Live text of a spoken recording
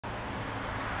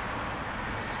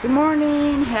Good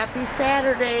morning, happy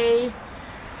Saturday.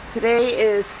 Today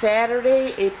is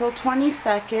Saturday, April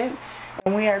 22nd,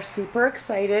 and we are super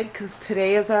excited because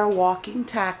today is our walking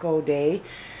taco day.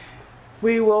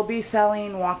 We will be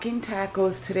selling walking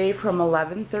tacos today from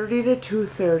 11:30 to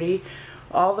 2:30.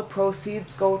 All the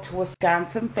proceeds go to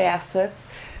Wisconsin Facets.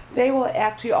 They will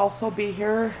actually also be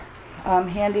here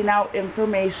handing out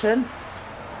information.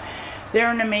 They're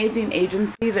an amazing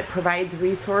agency that provides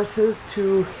resources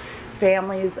to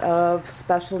families of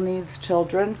special needs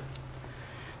children.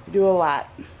 We do a lot.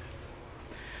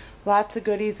 Lots of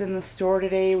goodies in the store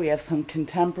today. We have some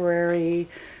contemporary,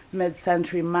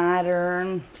 mid-century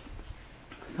modern,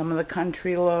 some of the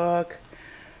country look.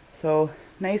 So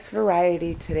nice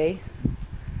variety today.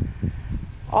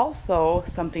 Also,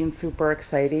 something super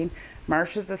exciting,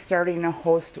 Marcia's is starting to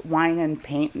host wine and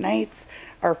paint nights.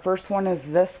 Our first one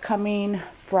is this coming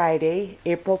Friday,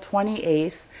 April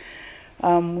 28th.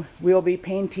 We'll be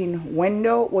painting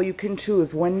you can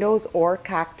choose windows or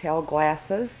cocktail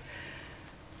glasses.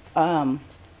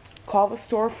 Call the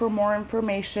store for more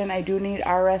information. I do need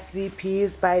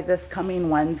RSVPs by this coming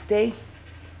Wednesday.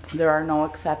 There are no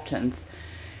exceptions.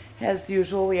 As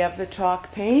usual, we have the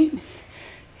chalk paint.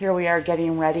 Here we are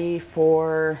getting ready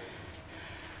for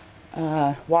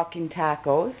walking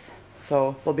tacos.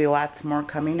 So there'll be lots more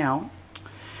coming out.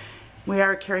 We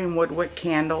are carrying woodwick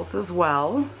candles as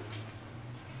well.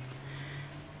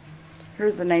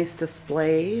 Here's a nice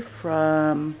display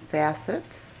from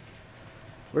Facets.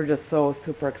 We're just so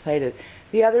super excited.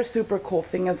 The other super cool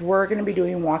thing is we're going to be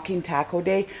doing Walking Taco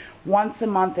Day once a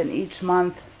month, and each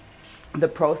month the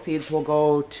proceeds will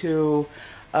go to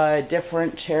a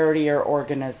different charity or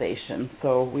organization.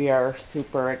 So we are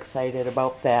super excited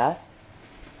about that.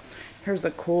 Here's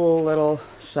a cool little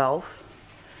shelf.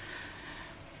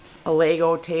 A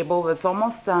Lego table that's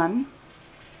almost done.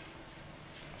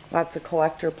 Lots of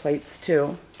collector plates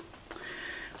too.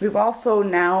 We've also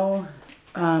now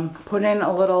put in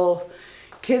a little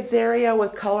kids area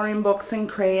with coloring books and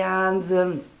crayons,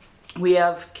 and we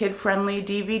have kid-friendly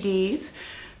DVDs.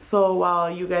 So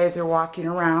while you guys are walking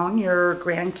around, your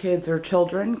grandkids or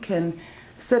children can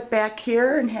sit back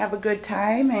here and have a good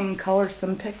time and color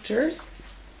some pictures.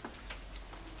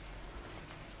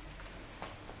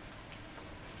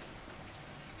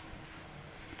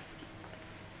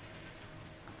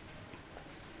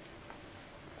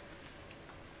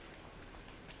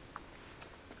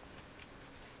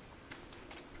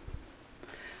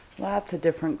 Lots of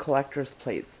different collector's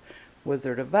plates.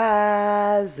 Wizard of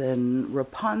Oz and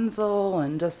Rapunzel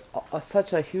and just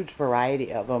such a huge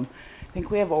variety of them. I think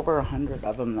we have over 100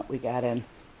 of them that we got in.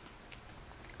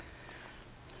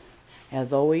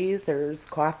 As always, there's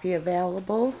coffee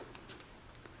available.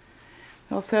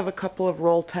 We also have a couple of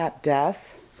roll top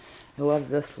desks. I love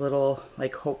this little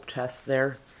like hope chest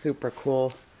there. It's super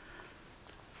cool.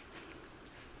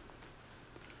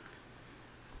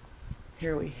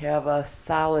 Here we have a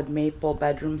solid maple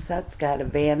bedroom set. It's got a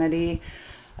vanity,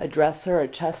 a dresser, a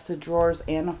chest of drawers,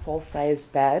 and a full-size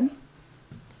bed.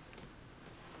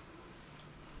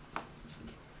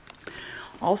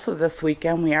 Also this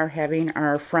weekend we are having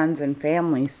our friends and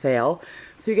family sale.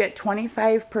 So you get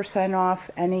 25% off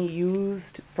any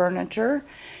used furniture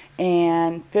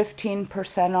and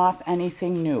 15% off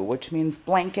anything new, which means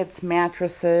blankets,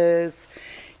 mattresses,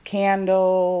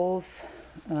 candles,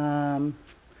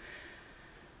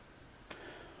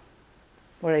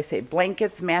 what did I say?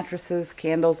 Blankets, mattresses,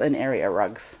 candles, and area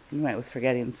rugs. I knew I was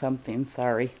forgetting something,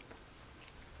 sorry.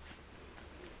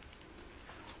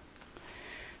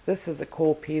 This is a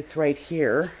cool piece right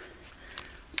here.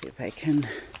 See if I can,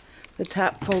 the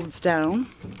top folds down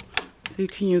so you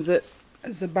can use it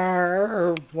as a bar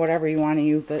or whatever you want to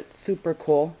use it. Super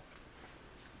cool.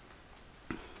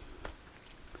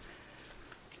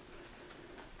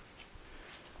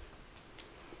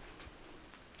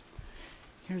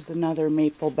 Here's another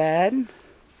maple bed.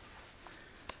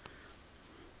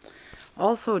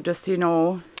 Also, just so you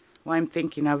know, while I'm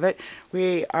thinking of it,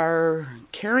 we are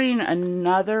carrying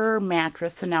another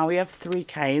mattress. So now we have three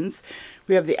kinds.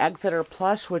 We have the Exeter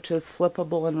Plush, which is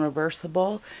flippable and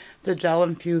reversible. The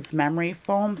gel-infused memory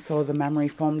foam, so the memory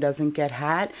foam doesn't get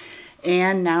hot.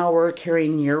 And now we're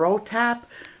carrying Eurotop,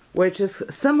 which is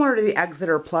similar to the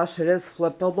Exeter Plush. It is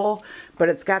flippable, but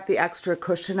it's got the extra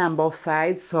cushion on both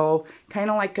sides, so kind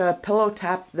of like a pillow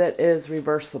top that is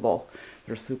reversible.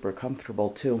 They're super comfortable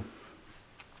too.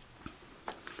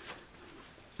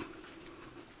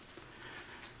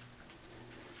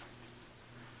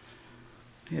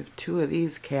 We have two of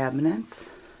these cabinets.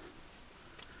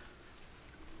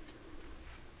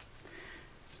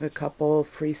 A couple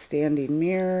freestanding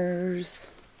mirrors.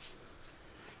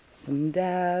 some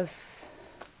desks.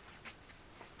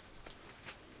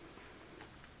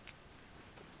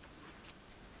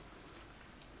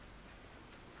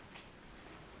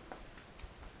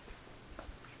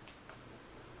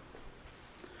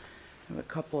 I have a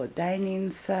couple of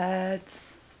dining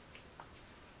sets.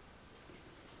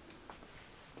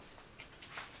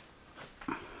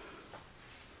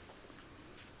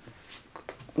 This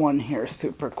one here is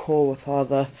super cool with all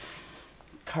the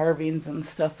carvings and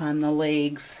stuff on the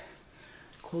legs.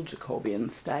 Cool Jacobean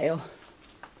style.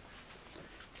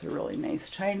 It's a really nice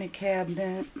china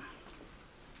cabinet.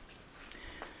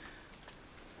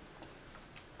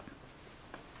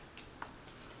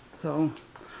 So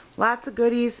lots of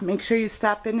goodies. Make sure you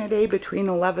stop in today between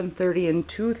 11:30 and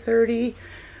 2:30.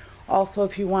 Also,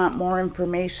 if you want more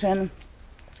information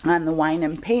on the wine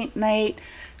and paint night,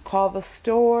 call the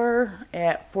store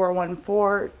at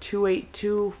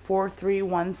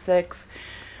 414-282-4316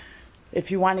 if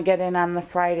you want to get in on the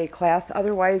Friday class.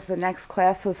 Otherwise, the next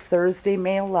class is Thursday,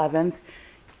 May 11th.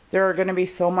 They're going to be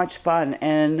so much fun,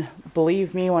 and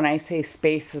believe me when I say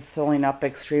space is filling up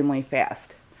extremely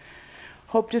fast.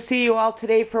 Hope to see you all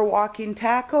today for walking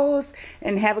tacos,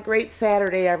 and have a great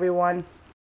Saturday, everyone.